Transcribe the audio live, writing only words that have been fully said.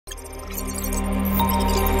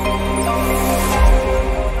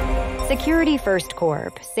Security First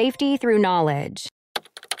Corp. Safety through knowledge.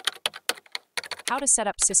 How to set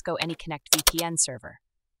up Cisco AnyConnect VPN server.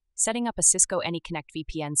 Setting up a Cisco AnyConnect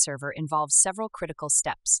VPN server involves several critical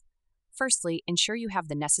steps. Firstly, ensure you have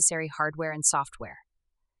the necessary hardware and software.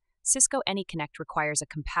 Cisco AnyConnect requires a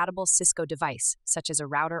compatible Cisco device, such as a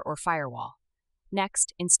router or firewall.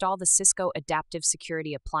 Next, install the Cisco Adaptive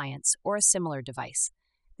Security Appliance or a similar device.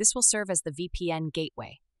 This will serve as the VPN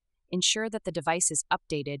gateway. Ensure that the device is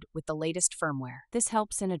updated with the latest firmware. This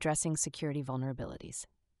helps in addressing security vulnerabilities.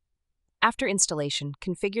 After installation,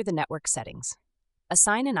 configure the network settings.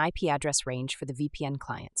 Assign an IP address range for the VPN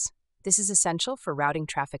clients. This is essential for routing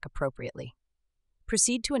traffic appropriately.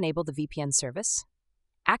 Proceed to enable the VPN service.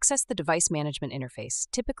 Access the device management interface,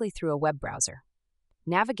 typically through a web browser.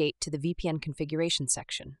 Navigate to the VPN configuration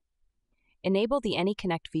section. Enable the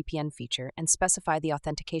AnyConnect VPN feature and specify the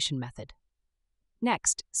authentication method.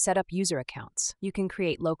 Next, set up user accounts. You can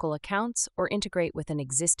create local accounts or integrate with an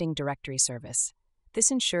existing directory service.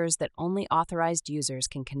 This ensures that only authorized users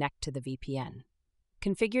can connect to the VPN.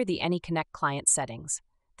 Configure the AnyConnect client settings.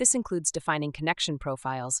 This includes defining connection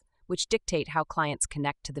profiles, which dictate how clients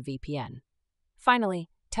connect to the VPN. Finally,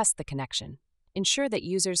 test the connection. Ensure that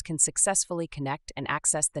users can successfully connect and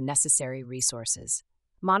access the necessary resources.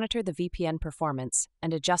 Monitor the VPN performance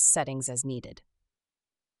and adjust settings as needed.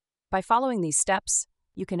 By following these steps,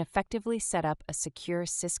 you can effectively set up a secure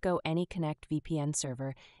Cisco AnyConnect VPN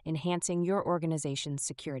server, enhancing your organization's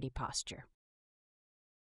security posture.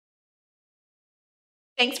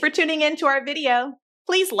 Thanks for tuning in to our video.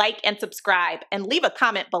 Please like and subscribe and leave a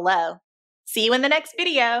comment below. See you in the next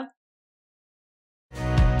video.